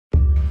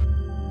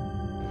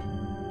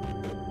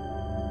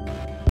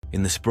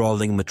In the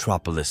sprawling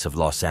metropolis of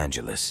Los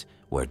Angeles,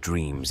 where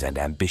dreams and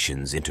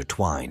ambitions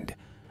intertwined,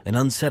 an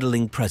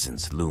unsettling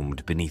presence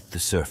loomed beneath the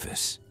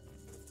surface.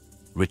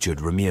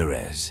 Richard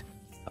Ramirez,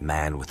 a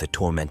man with a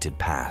tormented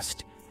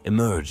past,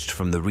 emerged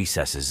from the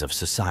recesses of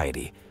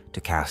society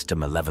to cast a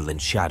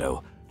malevolent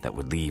shadow that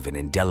would leave an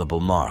indelible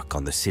mark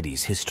on the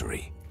city's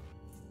history.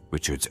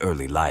 Richard's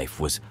early life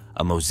was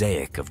a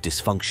mosaic of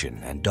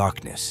dysfunction and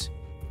darkness.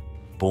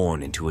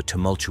 Born into a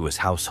tumultuous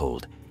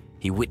household,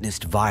 he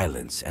witnessed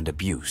violence and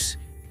abuse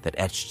that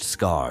etched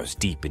scars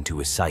deep into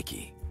his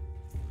psyche.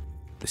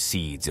 The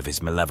seeds of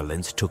his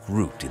malevolence took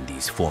root in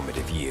these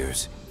formative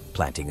years,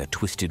 planting a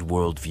twisted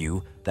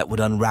worldview that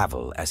would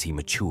unravel as he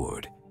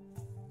matured.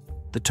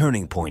 The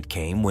turning point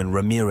came when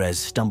Ramirez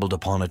stumbled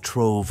upon a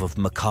trove of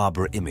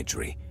macabre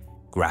imagery,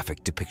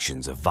 graphic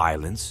depictions of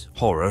violence,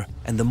 horror,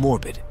 and the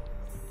morbid.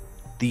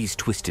 These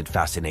twisted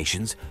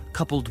fascinations,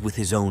 coupled with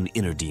his own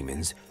inner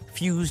demons,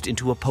 fused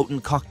into a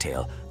potent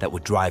cocktail that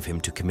would drive him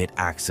to commit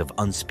acts of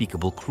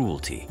unspeakable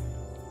cruelty.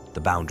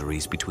 The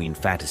boundaries between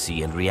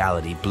fantasy and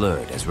reality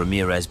blurred as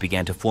Ramirez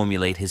began to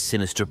formulate his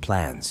sinister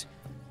plans.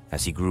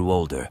 As he grew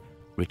older,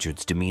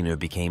 Richard's demeanor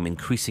became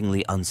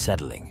increasingly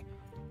unsettling.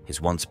 His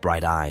once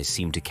bright eyes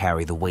seemed to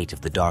carry the weight of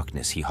the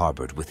darkness he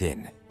harbored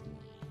within.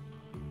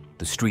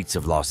 The streets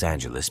of Los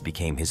Angeles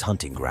became his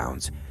hunting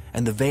grounds,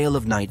 and the veil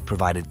of night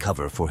provided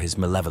cover for his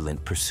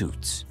malevolent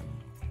pursuits.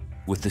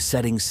 With the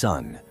setting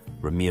sun,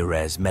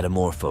 Ramirez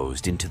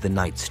metamorphosed into the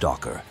Night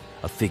Stalker,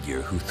 a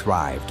figure who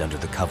thrived under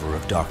the cover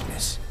of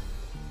darkness.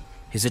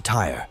 His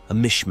attire, a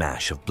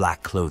mishmash of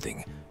black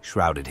clothing,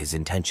 shrouded his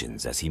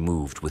intentions as he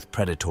moved with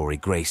predatory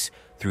grace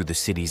through the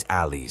city's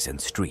alleys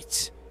and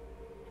streets.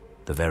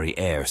 The very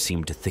air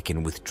seemed to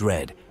thicken with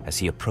dread as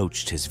he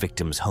approached his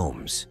victims'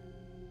 homes.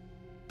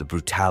 The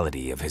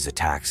brutality of his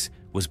attacks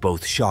was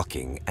both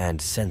shocking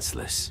and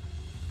senseless.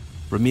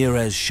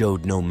 Ramirez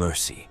showed no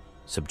mercy,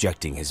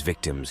 subjecting his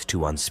victims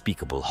to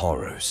unspeakable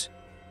horrors.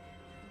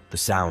 The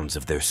sounds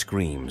of their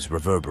screams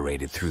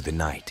reverberated through the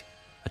night,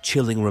 a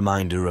chilling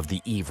reminder of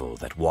the evil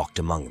that walked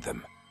among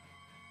them.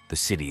 The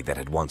city that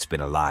had once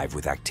been alive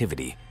with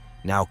activity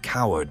now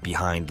cowered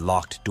behind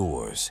locked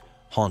doors,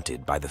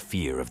 haunted by the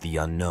fear of the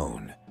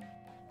unknown.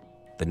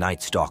 The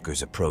Night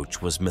Stalker's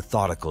approach was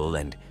methodical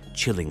and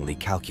chillingly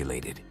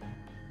calculated.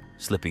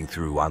 Slipping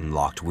through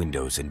unlocked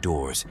windows and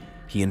doors,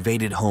 he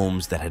invaded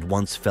homes that had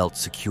once felt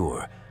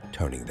secure,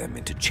 turning them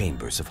into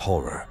chambers of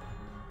horror.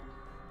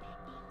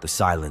 The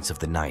silence of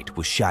the night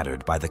was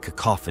shattered by the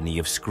cacophony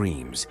of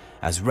screams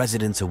as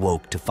residents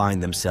awoke to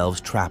find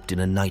themselves trapped in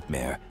a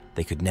nightmare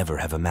they could never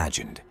have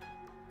imagined.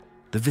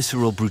 The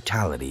visceral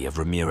brutality of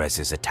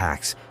Ramirez's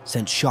attacks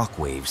sent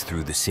shockwaves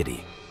through the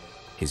city.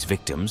 His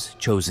victims,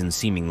 chosen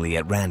seemingly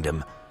at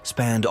random,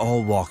 spanned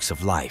all walks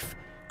of life,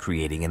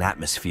 creating an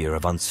atmosphere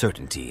of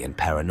uncertainty and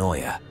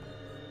paranoia.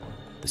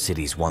 The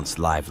city's once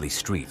lively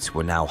streets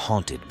were now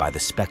haunted by the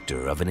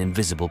specter of an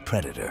invisible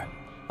predator,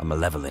 a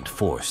malevolent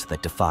force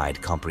that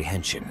defied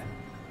comprehension.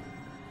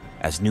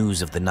 As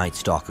news of the Night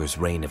Stalker's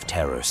reign of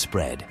terror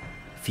spread,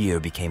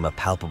 fear became a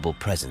palpable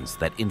presence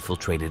that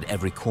infiltrated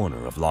every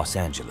corner of Los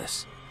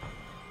Angeles.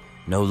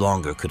 No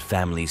longer could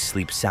families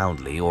sleep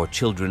soundly or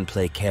children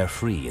play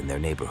carefree in their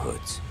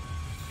neighborhoods.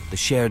 The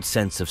shared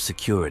sense of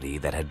security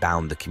that had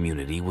bound the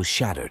community was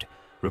shattered,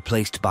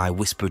 replaced by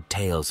whispered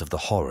tales of the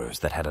horrors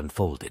that had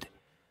unfolded.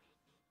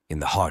 In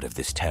the heart of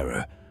this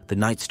terror, the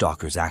Night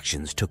Stalker's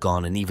actions took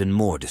on an even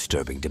more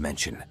disturbing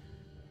dimension.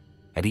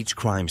 At each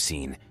crime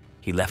scene,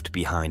 he left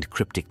behind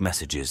cryptic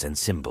messages and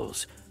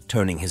symbols,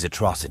 turning his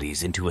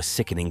atrocities into a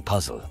sickening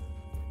puzzle.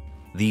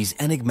 These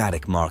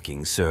enigmatic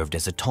markings served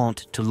as a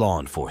taunt to law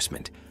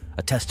enforcement,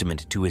 a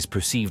testament to his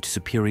perceived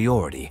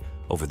superiority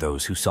over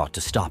those who sought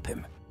to stop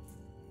him.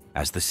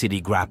 As the city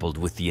grappled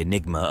with the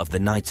enigma of the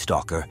Night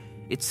Stalker,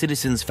 its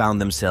citizens found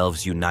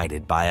themselves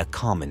united by a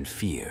common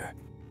fear.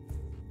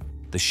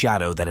 The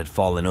shadow that had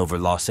fallen over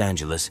Los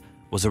Angeles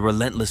was a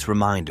relentless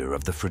reminder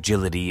of the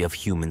fragility of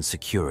human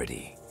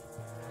security.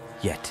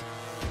 Yet,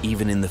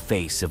 even in the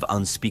face of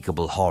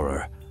unspeakable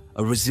horror,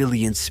 a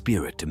resilient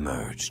spirit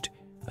emerged,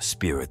 a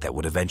spirit that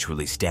would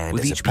eventually stand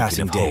as a beacon of hope. With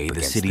each passing day,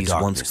 the city's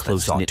once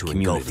close-knit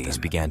communities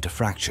began to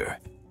fracture.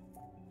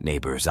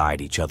 Neighbors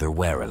eyed each other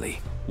warily,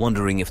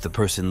 wondering if the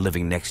person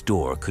living next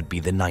door could be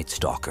the Night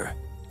Stalker.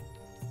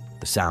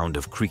 The sound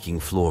of creaking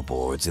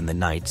floorboards in the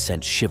night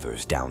sent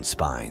shivers down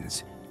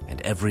spines,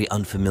 and every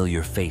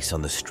unfamiliar face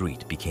on the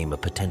street became a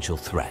potential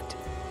threat.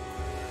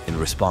 In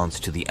response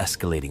to the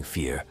escalating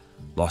fear,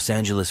 Los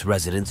Angeles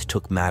residents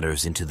took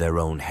matters into their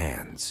own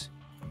hands.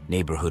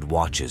 Neighborhood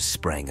watches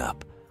sprang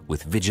up,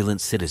 with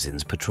vigilant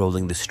citizens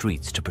patrolling the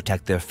streets to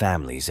protect their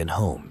families and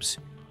homes.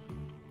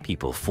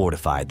 People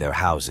fortified their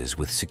houses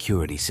with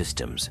security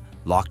systems,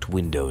 locked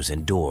windows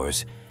and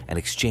doors, and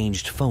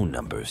exchanged phone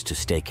numbers to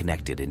stay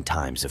connected in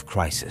times of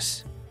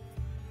crisis.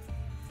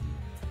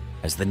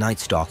 As the Night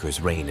Stalker's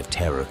reign of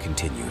terror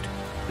continued,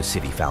 the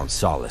city found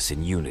solace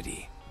in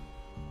unity.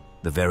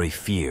 The very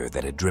fear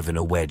that had driven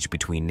a wedge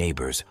between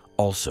neighbors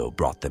also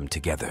brought them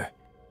together.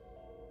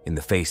 In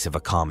the face of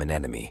a common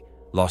enemy,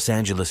 Los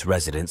Angeles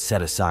residents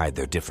set aside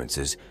their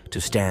differences to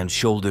stand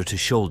shoulder to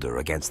shoulder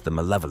against the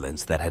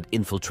malevolence that had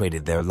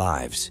infiltrated their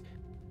lives.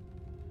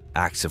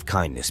 Acts of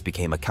kindness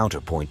became a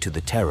counterpoint to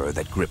the terror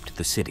that gripped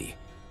the city.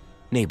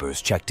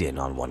 Neighbors checked in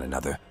on one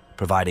another,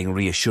 providing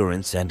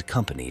reassurance and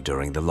company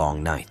during the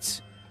long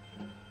nights.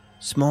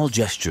 Small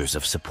gestures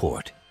of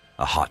support,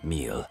 a hot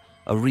meal,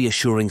 a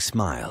reassuring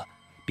smile,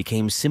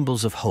 became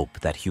symbols of hope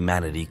that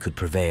humanity could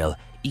prevail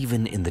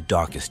even in the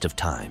darkest of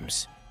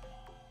times.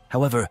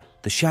 However,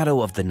 the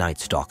shadow of the Night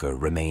Stalker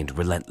remained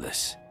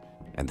relentless,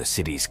 and the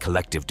city's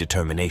collective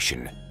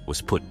determination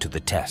was put to the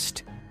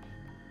test.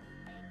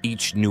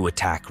 Each new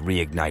attack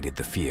reignited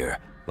the fear,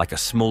 like a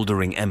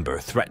smoldering ember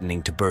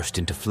threatening to burst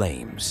into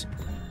flames.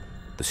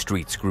 The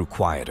streets grew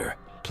quieter,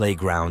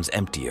 playgrounds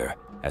emptier,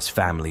 as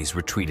families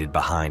retreated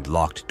behind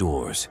locked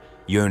doors,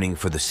 yearning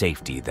for the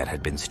safety that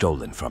had been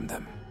stolen from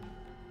them.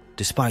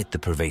 Despite the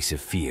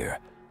pervasive fear,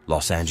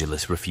 Los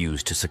Angeles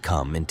refused to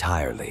succumb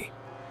entirely.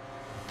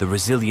 The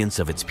resilience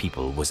of its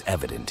people was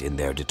evident in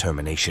their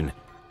determination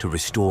to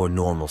restore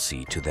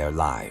normalcy to their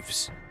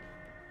lives.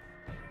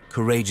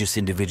 Courageous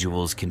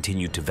individuals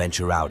continued to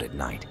venture out at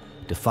night,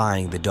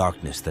 defying the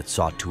darkness that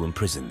sought to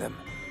imprison them.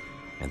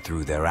 And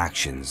through their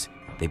actions,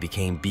 they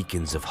became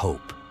beacons of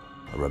hope,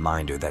 a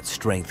reminder that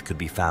strength could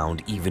be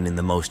found even in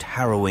the most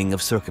harrowing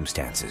of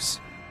circumstances.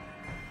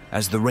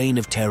 As the reign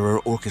of terror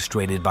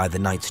orchestrated by the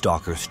Night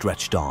Stalker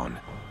stretched on,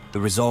 the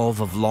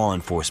resolve of law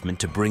enforcement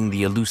to bring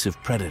the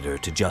elusive predator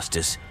to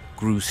justice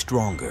grew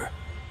stronger.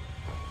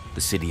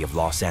 The city of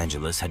Los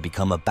Angeles had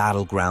become a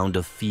battleground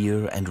of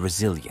fear and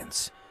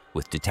resilience,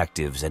 with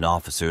detectives and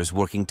officers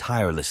working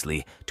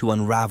tirelessly to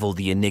unravel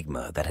the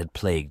enigma that had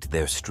plagued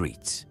their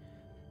streets.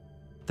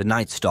 The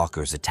Night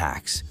Stalker's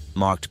attacks,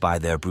 marked by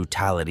their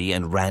brutality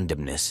and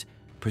randomness,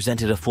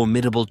 presented a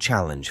formidable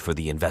challenge for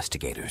the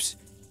investigators.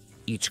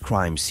 Each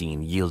crime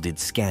scene yielded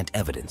scant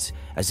evidence,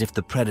 as if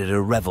the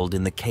predator reveled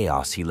in the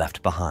chaos he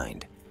left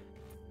behind.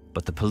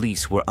 But the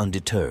police were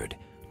undeterred,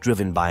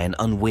 driven by an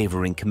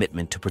unwavering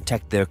commitment to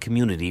protect their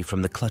community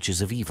from the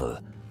clutches of evil.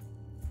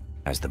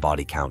 As the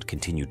body count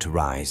continued to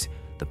rise,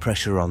 the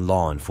pressure on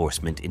law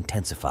enforcement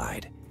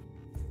intensified.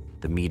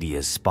 The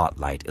media's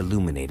spotlight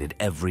illuminated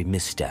every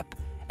misstep,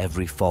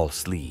 every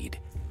false lead,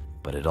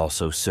 but it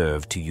also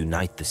served to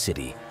unite the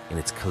city in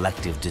its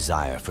collective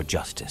desire for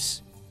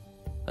justice.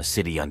 A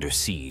city under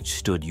siege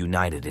stood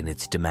united in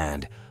its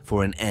demand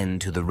for an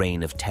end to the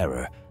reign of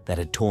terror that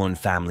had torn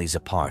families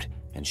apart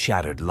and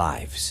shattered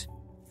lives.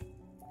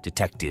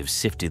 Detectives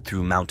sifted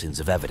through mountains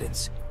of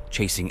evidence,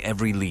 chasing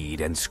every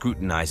lead and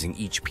scrutinizing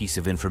each piece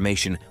of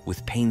information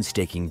with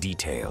painstaking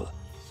detail.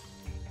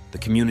 The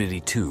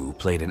community, too,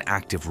 played an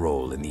active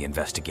role in the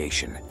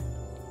investigation.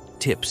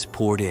 Tips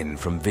poured in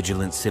from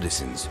vigilant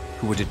citizens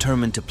who were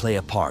determined to play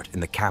a part in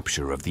the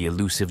capture of the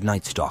elusive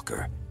Night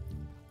Stalker.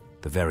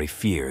 The very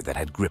fear that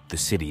had gripped the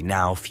city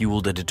now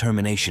fueled a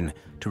determination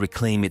to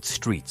reclaim its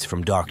streets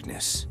from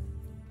darkness.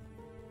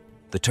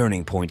 The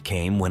turning point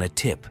came when a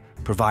tip,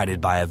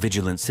 provided by a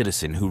vigilant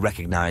citizen who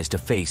recognized a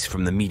face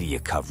from the media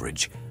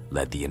coverage,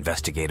 led the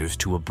investigators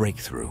to a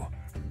breakthrough.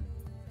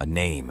 A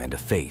name and a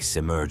face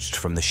emerged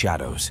from the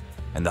shadows,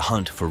 and the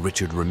hunt for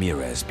Richard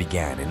Ramirez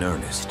began in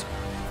earnest.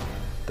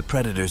 The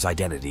predator's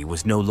identity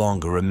was no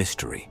longer a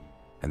mystery,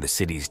 and the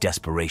city's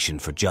desperation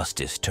for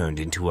justice turned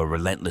into a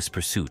relentless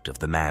pursuit of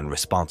the man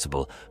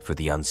responsible for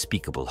the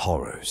unspeakable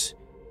horrors.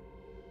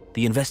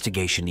 The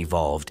investigation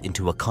evolved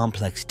into a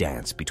complex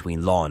dance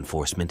between law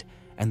enforcement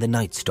and the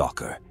Night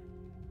Stalker.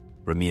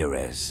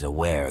 Ramirez,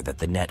 aware that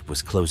the net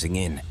was closing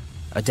in,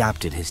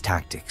 adapted his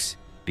tactics,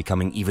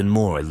 becoming even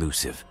more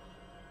elusive.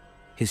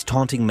 His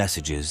taunting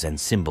messages and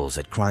symbols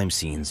at crime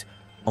scenes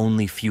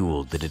only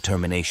fueled the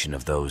determination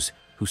of those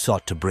who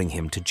sought to bring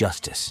him to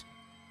justice.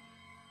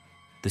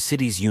 The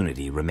city's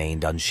unity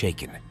remained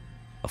unshaken,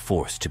 a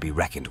force to be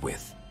reckoned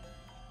with.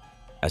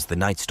 As the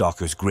Night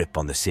Stalker's grip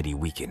on the city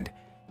weakened,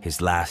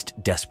 his last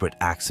desperate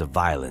acts of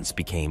violence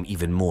became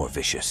even more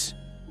vicious.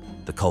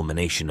 The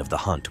culmination of the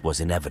hunt was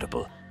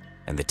inevitable,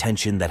 and the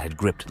tension that had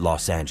gripped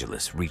Los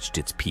Angeles reached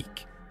its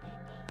peak.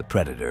 The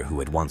predator who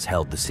had once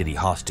held the city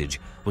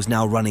hostage was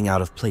now running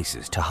out of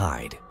places to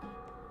hide.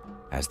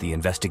 As the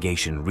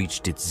investigation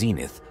reached its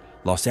zenith,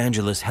 Los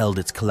Angeles held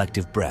its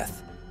collective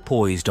breath,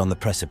 poised on the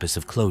precipice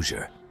of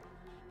closure.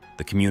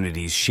 The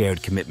community's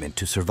shared commitment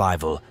to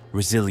survival,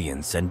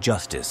 resilience, and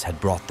justice had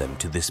brought them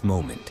to this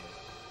moment.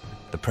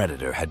 The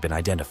predator had been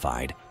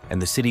identified, and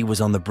the city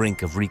was on the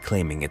brink of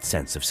reclaiming its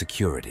sense of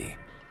security.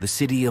 The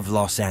city of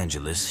Los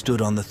Angeles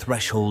stood on the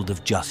threshold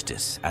of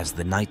justice as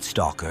the Night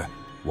Stalker,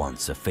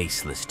 once a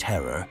faceless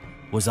terror,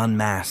 was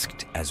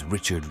unmasked as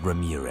Richard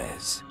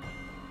Ramirez.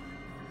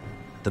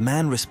 The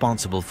man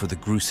responsible for the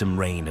gruesome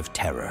reign of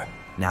terror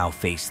now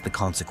faced the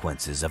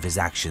consequences of his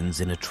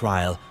actions in a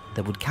trial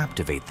that would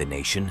captivate the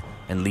nation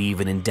and leave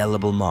an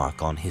indelible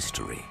mark on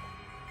history.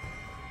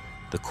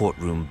 The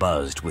courtroom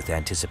buzzed with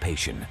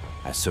anticipation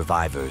as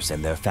survivors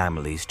and their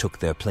families took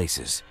their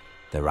places,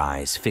 their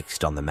eyes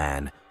fixed on the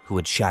man who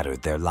had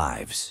shattered their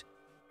lives.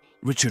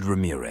 Richard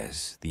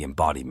Ramirez, the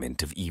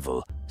embodiment of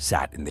evil,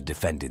 sat in the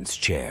defendant's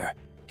chair,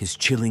 his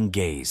chilling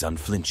gaze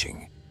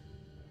unflinching.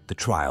 The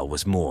trial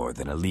was more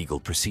than a legal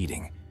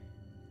proceeding.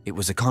 It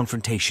was a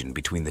confrontation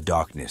between the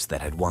darkness that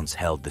had once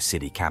held the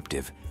city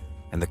captive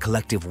and the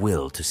collective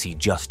will to see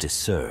justice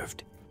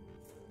served.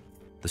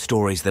 The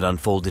stories that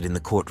unfolded in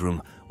the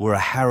courtroom were a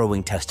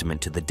harrowing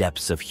testament to the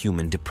depths of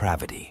human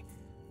depravity.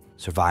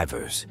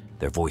 Survivors,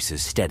 their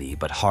voices steady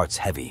but hearts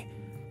heavy,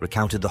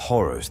 recounted the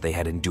horrors they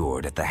had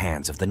endured at the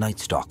hands of the Night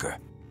Stalker.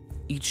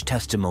 Each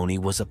testimony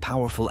was a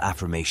powerful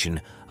affirmation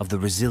of the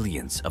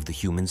resilience of the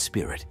human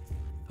spirit,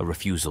 a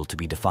refusal to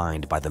be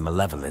defined by the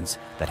malevolence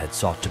that had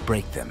sought to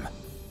break them.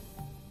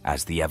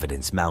 As the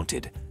evidence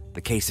mounted,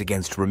 the case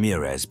against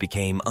Ramirez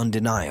became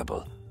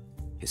undeniable.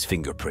 His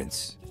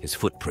fingerprints, his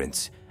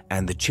footprints,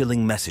 and the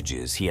chilling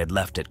messages he had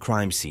left at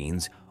crime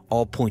scenes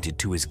all pointed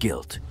to his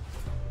guilt.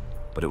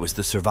 But it was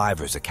the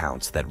survivors'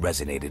 accounts that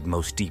resonated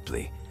most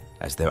deeply,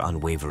 as their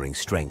unwavering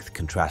strength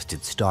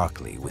contrasted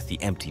starkly with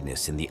the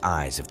emptiness in the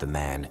eyes of the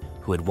man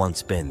who had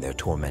once been their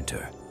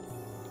tormentor.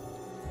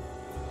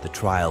 The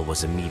trial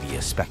was a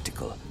media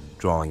spectacle,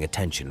 drawing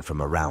attention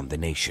from around the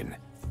nation.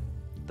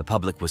 The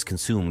public was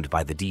consumed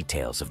by the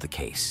details of the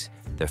case,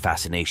 their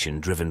fascination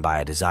driven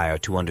by a desire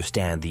to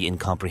understand the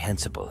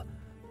incomprehensible.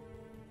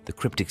 The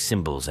cryptic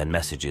symbols and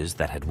messages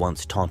that had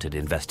once taunted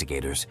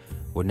investigators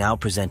were now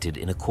presented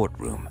in a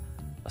courtroom,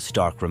 a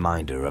stark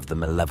reminder of the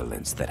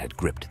malevolence that had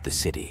gripped the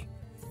city.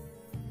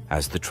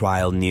 As the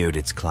trial neared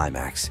its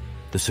climax,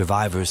 the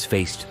survivors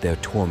faced their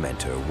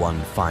tormentor one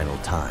final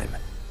time,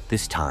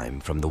 this time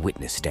from the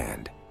witness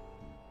stand.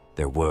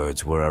 Their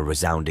words were a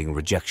resounding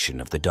rejection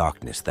of the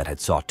darkness that had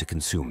sought to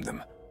consume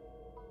them.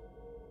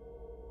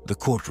 The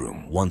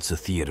courtroom, once a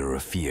theater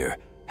of fear,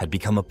 had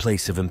become a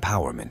place of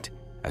empowerment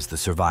as the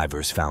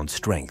survivors found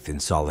strength in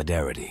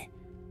solidarity.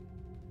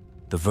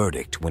 The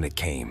verdict, when it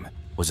came,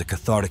 was a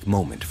cathartic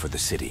moment for the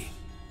city.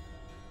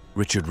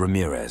 Richard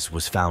Ramirez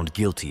was found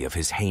guilty of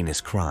his heinous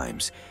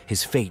crimes,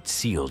 his fate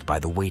sealed by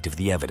the weight of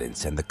the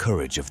evidence and the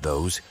courage of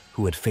those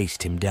who had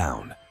faced him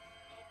down.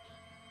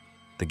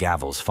 The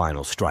gavel's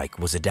final strike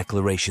was a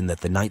declaration that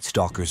the Night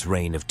Stalker's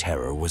reign of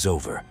terror was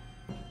over,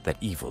 that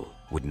evil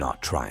would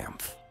not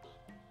triumph.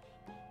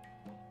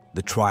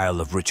 The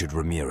trial of Richard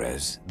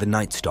Ramirez, the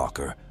Night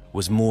Stalker,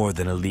 was more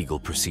than a legal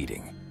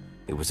proceeding.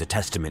 It was a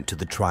testament to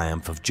the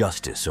triumph of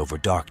justice over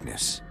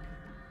darkness.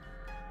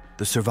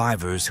 The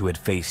survivors who had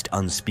faced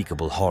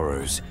unspeakable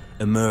horrors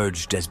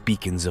emerged as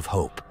beacons of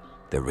hope,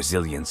 their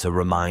resilience a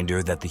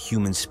reminder that the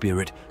human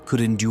spirit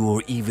could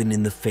endure even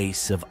in the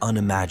face of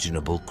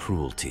unimaginable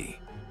cruelty.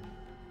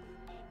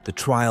 The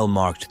trial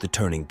marked the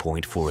turning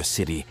point for a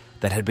city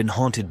that had been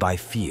haunted by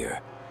fear,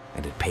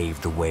 and it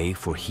paved the way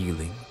for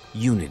healing,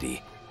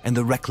 unity, and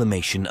the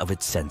reclamation of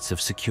its sense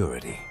of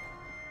security.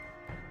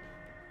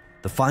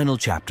 The final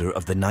chapter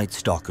of the Night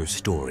Stalker's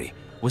story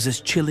was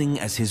as chilling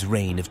as his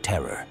reign of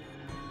terror.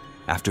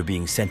 After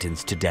being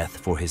sentenced to death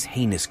for his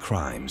heinous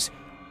crimes,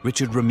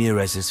 Richard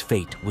Ramirez's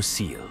fate was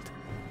sealed.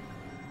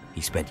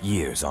 He spent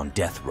years on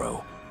death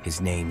row,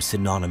 his name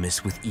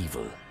synonymous with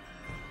evil.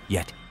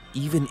 Yet,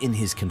 even in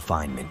his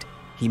confinement,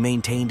 he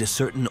maintained a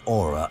certain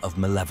aura of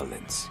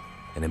malevolence,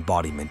 an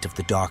embodiment of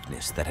the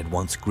darkness that had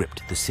once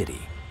gripped the city.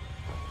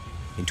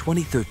 In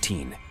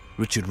 2013,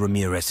 Richard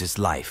Ramirez's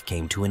life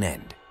came to an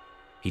end.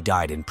 He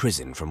died in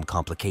prison from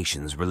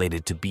complications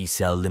related to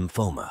B-cell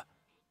lymphoma.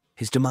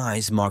 His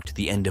demise marked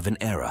the end of an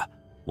era,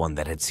 one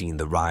that had seen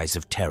the rise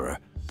of terror,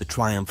 the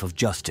triumph of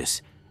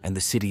justice, and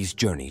the city's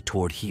journey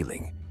toward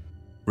healing.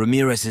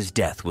 Ramirez's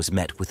death was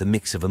met with a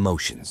mix of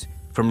emotions,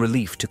 from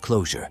relief to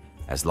closure,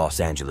 as Los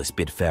Angeles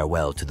bid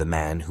farewell to the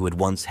man who had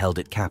once held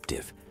it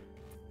captive.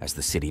 As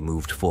the city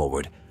moved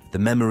forward, the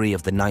memory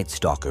of the Night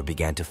Stalker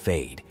began to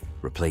fade,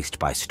 replaced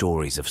by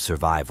stories of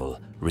survival,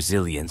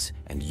 resilience,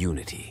 and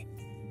unity.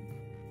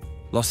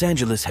 Los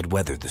Angeles had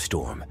weathered the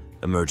storm,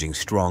 emerging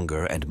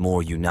stronger and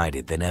more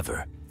united than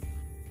ever.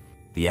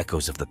 The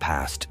echoes of the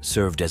past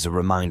served as a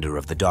reminder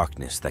of the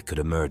darkness that could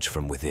emerge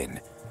from within,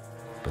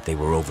 but they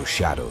were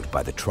overshadowed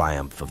by the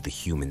triumph of the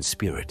human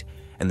spirit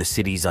and the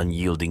city's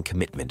unyielding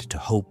commitment to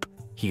hope,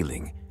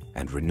 healing,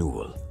 and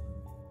renewal.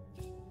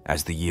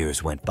 As the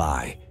years went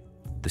by,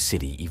 the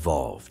city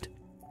evolved.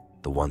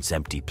 The once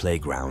empty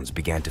playgrounds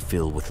began to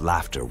fill with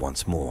laughter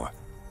once more,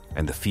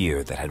 and the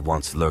fear that had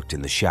once lurked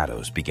in the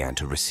shadows began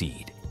to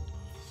recede.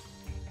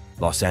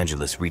 Los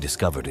Angeles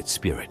rediscovered its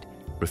spirit,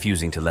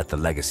 refusing to let the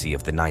legacy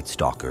of the Night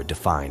Stalker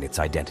define its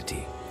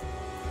identity.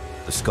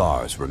 The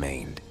scars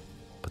remained,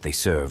 but they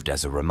served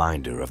as a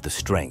reminder of the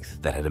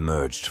strength that had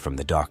emerged from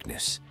the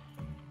darkness.